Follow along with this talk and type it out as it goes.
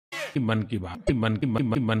मन की बात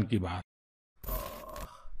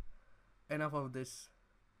Enough of this.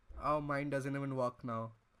 Our mind doesn't even work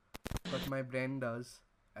now, but my brain does,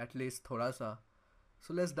 at least thoda sa.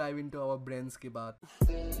 So let's dive into our brains ki baat.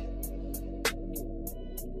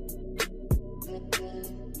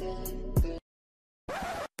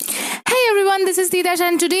 Hey everyone, this is Tidash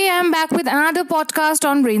and today I am back with another podcast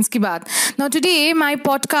on Brains Ki Baat. Now today my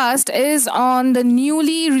podcast is on the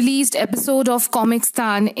newly released episode of Comic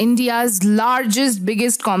Stan, India's largest,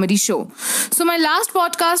 biggest comedy show. So my last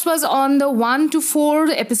podcast was on the 1 to 4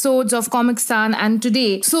 episodes of Comic Stan and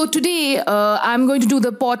today I'm going to do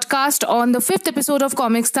the podcast on the 5th episode of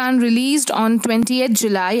Comic Stan released on 20th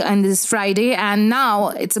July and this Friday, and now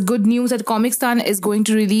it's a good news that Comic Stan is going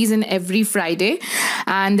to release in every Friday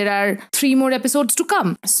and there are 3 more episodes to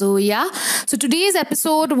come. So today's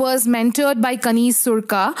episode was mentored by Kanis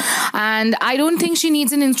Surka, and I don't think she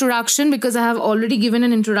needs an introduction because I have already given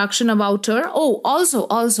an introduction about her. Oh, also,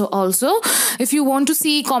 if you want to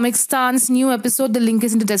see Comic Stan's new episode, the link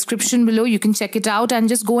is in the description below. You can check it out and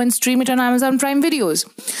just go and stream it on Amazon Prime Videos.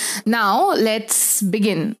 Now, let's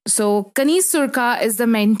begin. So, Kanis Surka is the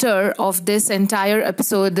mentor of this entire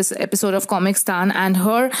episode, this episode of Comic Stan, and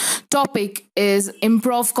her topic is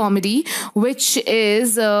improv comedy, which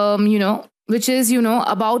is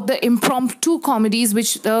about the impromptu comedies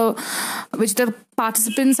which the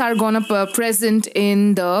participants are gonna present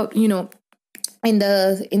in their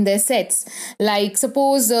sets. Like,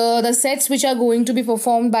 suppose the sets which are going to be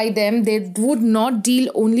performed by them, they would not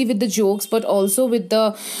deal only with the jokes but also with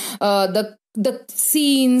the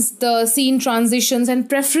scenes, the scene transitions, and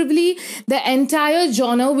preferably the entire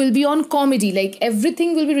genre will be on comedy. Like,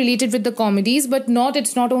 everything will be related with the comedies, but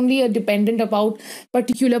it's not only a dependent about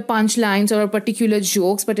particular punchlines or particular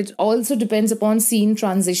jokes, but it also depends upon scene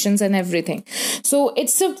transitions and everything. So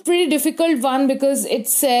it's a pretty difficult one because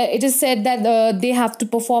it is said that they have to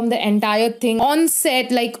perform the entire thing on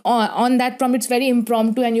set, like on that prompt. It's very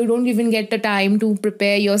impromptu and you don't even get the time to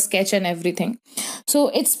prepare your sketch and everything. So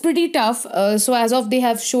it's pretty tough. So as of, they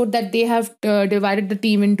have showed that they have divided the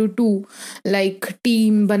team into two, like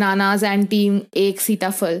Team Bananas and Team Ek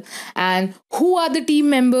Sitafal. And who are the team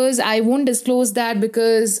members? I won't disclose that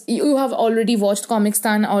because you have already watched Comic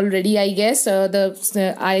Stan already, I guess.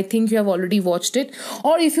 I think you have already watched it.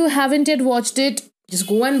 Or if you haven't yet watched it, just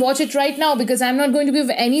go and watch it right now because I'm not going to give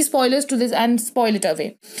any spoilers to this and spoil it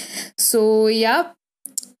away. So yeah.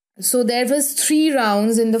 So there was 3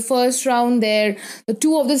 rounds. In the first round, the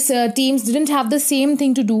two of the teams didn't have the same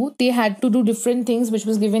thing to do. They had to do different things, which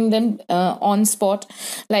was given them on spot.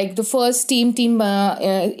 Like the first team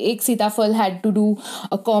Ek Sitafal had to do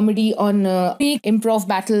a comedy on improv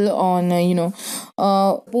battle on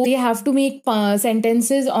they have to make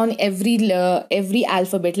sentences on every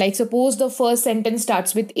alphabet. Like, suppose the first sentence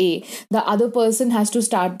starts with A, the other person has to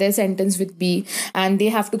start their sentence with B, and they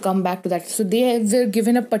have to come back to that. So they were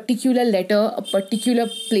given a particular letter, a particular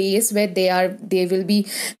place where they will be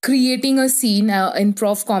creating a scene,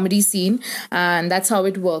 improv comedy scene, and that's how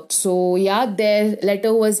it worked. So yeah, their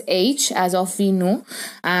letter was H, as of we know.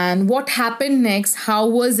 And what happened next? How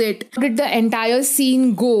was it? How did the entire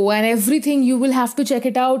scene go? And everything, you will have to check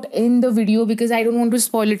it out in the video because I don't want to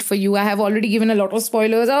spoil it for you. I have already given a lot of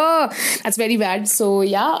spoilers. Oh, that's very bad. So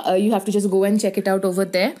yeah, you have to just go and check it out over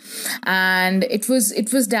there. And it was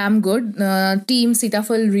damn good. Team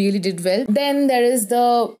Sitafal really did well. Then there is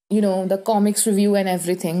the comics review and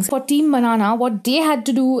everything. For Team Banana, what they had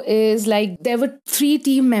to do is, like, there were 3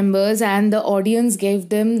 team members and the audience gave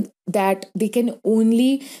them that they can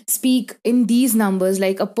only speak in these numbers.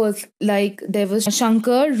 Like there was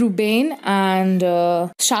Shankar, Ruben and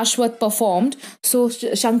Shashwat performed. So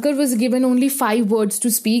Shankar was given only 5 words to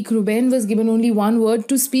speak, Ruben was given only 1 word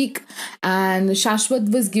to speak, and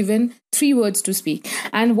Shashwat was given 3 words to speak.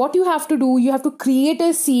 And what you have to do, you have to create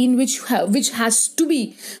a scene which has to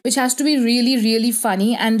be really, really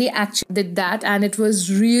funny, and they actually did that, and it was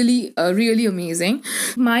really really amazing.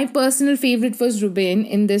 My personal favorite was Ruben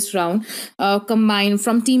in this round, combined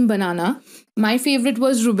from Team Banana. My favorite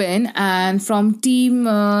was Ruben, and from Team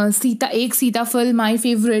Ek Sitafal, my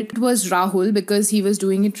favorite was Rahul because he was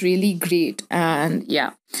doing it really great. And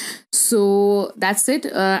yeah, so that's it.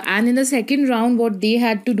 And in the second round, what they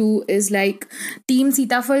had to do is, like, Team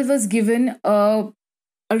Sitafal was given a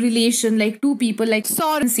relation, like 2 people, like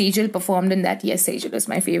Saur and Sejal performed in that. Yes, Sejal is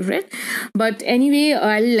my favorite. But anyway,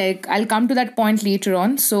 I'll come to that point later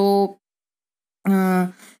on. So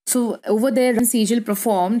over there, Sejal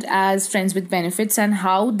performed as Friends with Benefits, and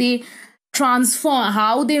how they transform,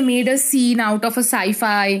 how they made a scene out of a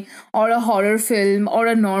sci-fi or a horror film or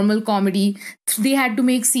a normal comedy. They had to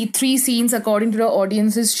make three scenes according to the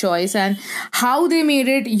audience's choice, and how they made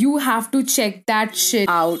it, you have to check that shit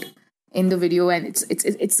out in the video, and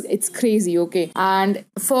it's crazy. Okay. And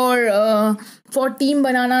for Team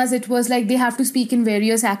Bananas, it was like they have to speak in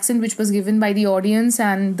various accent which was given by the audience,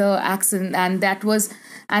 and the accent, and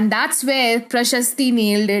that's where Prashasti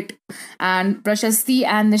nailed it. And Prashasti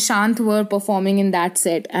and Nishant were performing in that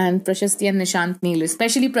set, and Prashasti and Nishant nailed it.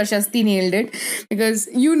 Especially Prashasti nailed it, because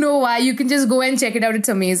you know why. You can just go and check it out. It's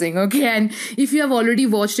amazing. Okay. And if you have already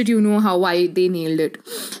watched it, you know why they nailed it.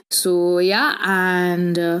 So yeah.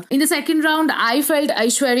 And in the second round, I felt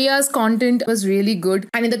Aishwarya's content was really good.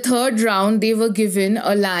 And in the third round, they were given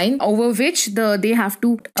a line over which they have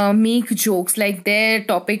to make jokes, like their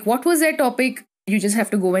topic. What was their topic? You just have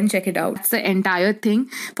to go and check it out. That's the entire thing.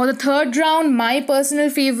 For the third round, my personal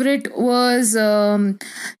favorite was from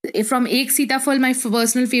Ek Sitafal. My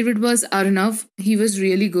personal favorite was Arnav. He was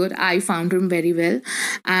really good. I found him very well.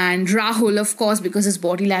 And Rahul, of course, because his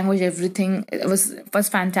body language, everything was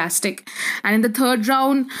fantastic. And in the third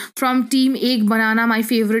round, from Team Ek Banana, my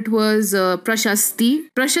favorite was Prashasti.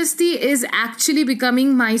 Prashasti is actually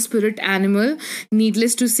becoming my spirit animal.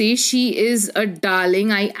 Needless to say, she is a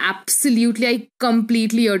darling. I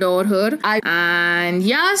completely adore her. And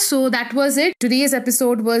yeah, so that was it. Today's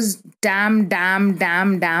episode was damn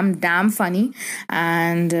funny.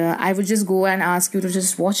 And I would just go and ask you to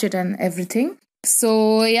just watch it and everything.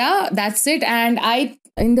 So yeah, that's it. And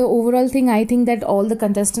in the overall thing, I think that all the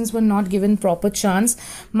contestants were not given proper chance.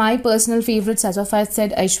 My personal favorites, as of I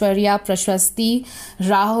said, Aishwarya, Prashasti,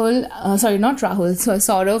 Rahul,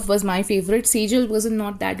 Saurav was my favorite. Sejal was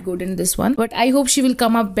not that good in this one, but I hope she will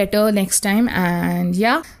come up better next time. And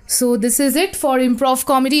yeah, so this is it for improv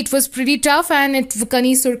comedy. It was pretty tough, and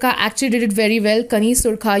Kani Surka actually did it very well. Kani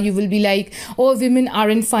Surka, you will be like, oh, women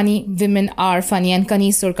aren't funny. Women are funny, and Kani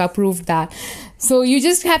Surka proved that. So you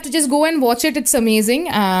just have to just go and watch it. It's amazing.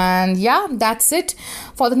 And yeah, that's it.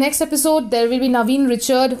 For the next episode, there will be Naveen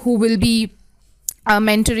Richard, who will be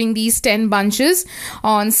mentoring these 10 bunches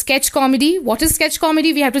on sketch comedy. What is sketch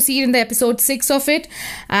comedy? We have to see it in the episode 6 of it.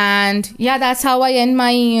 And yeah, that's how I end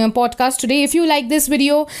my podcast today. If you like this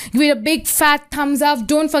video, give it a big fat thumbs up.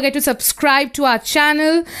 Don't forget to subscribe to our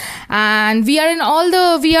channel. And we are in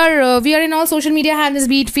all social media handles,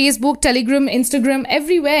 be it Facebook, Telegram, Instagram,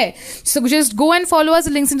 everywhere. So just go and follow us.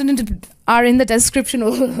 The links are in the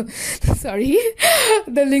description. Sorry.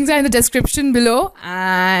 The links are in the description below.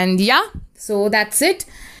 And yeah, so that's it.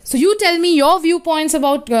 So you tell me your viewpoints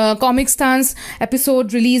about Comic Stance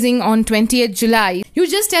episode releasing on 20th July. You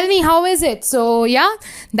just tell me, how is it? So yeah,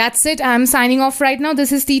 that's it. I'm signing off right now.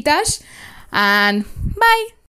 This is Titash, and bye.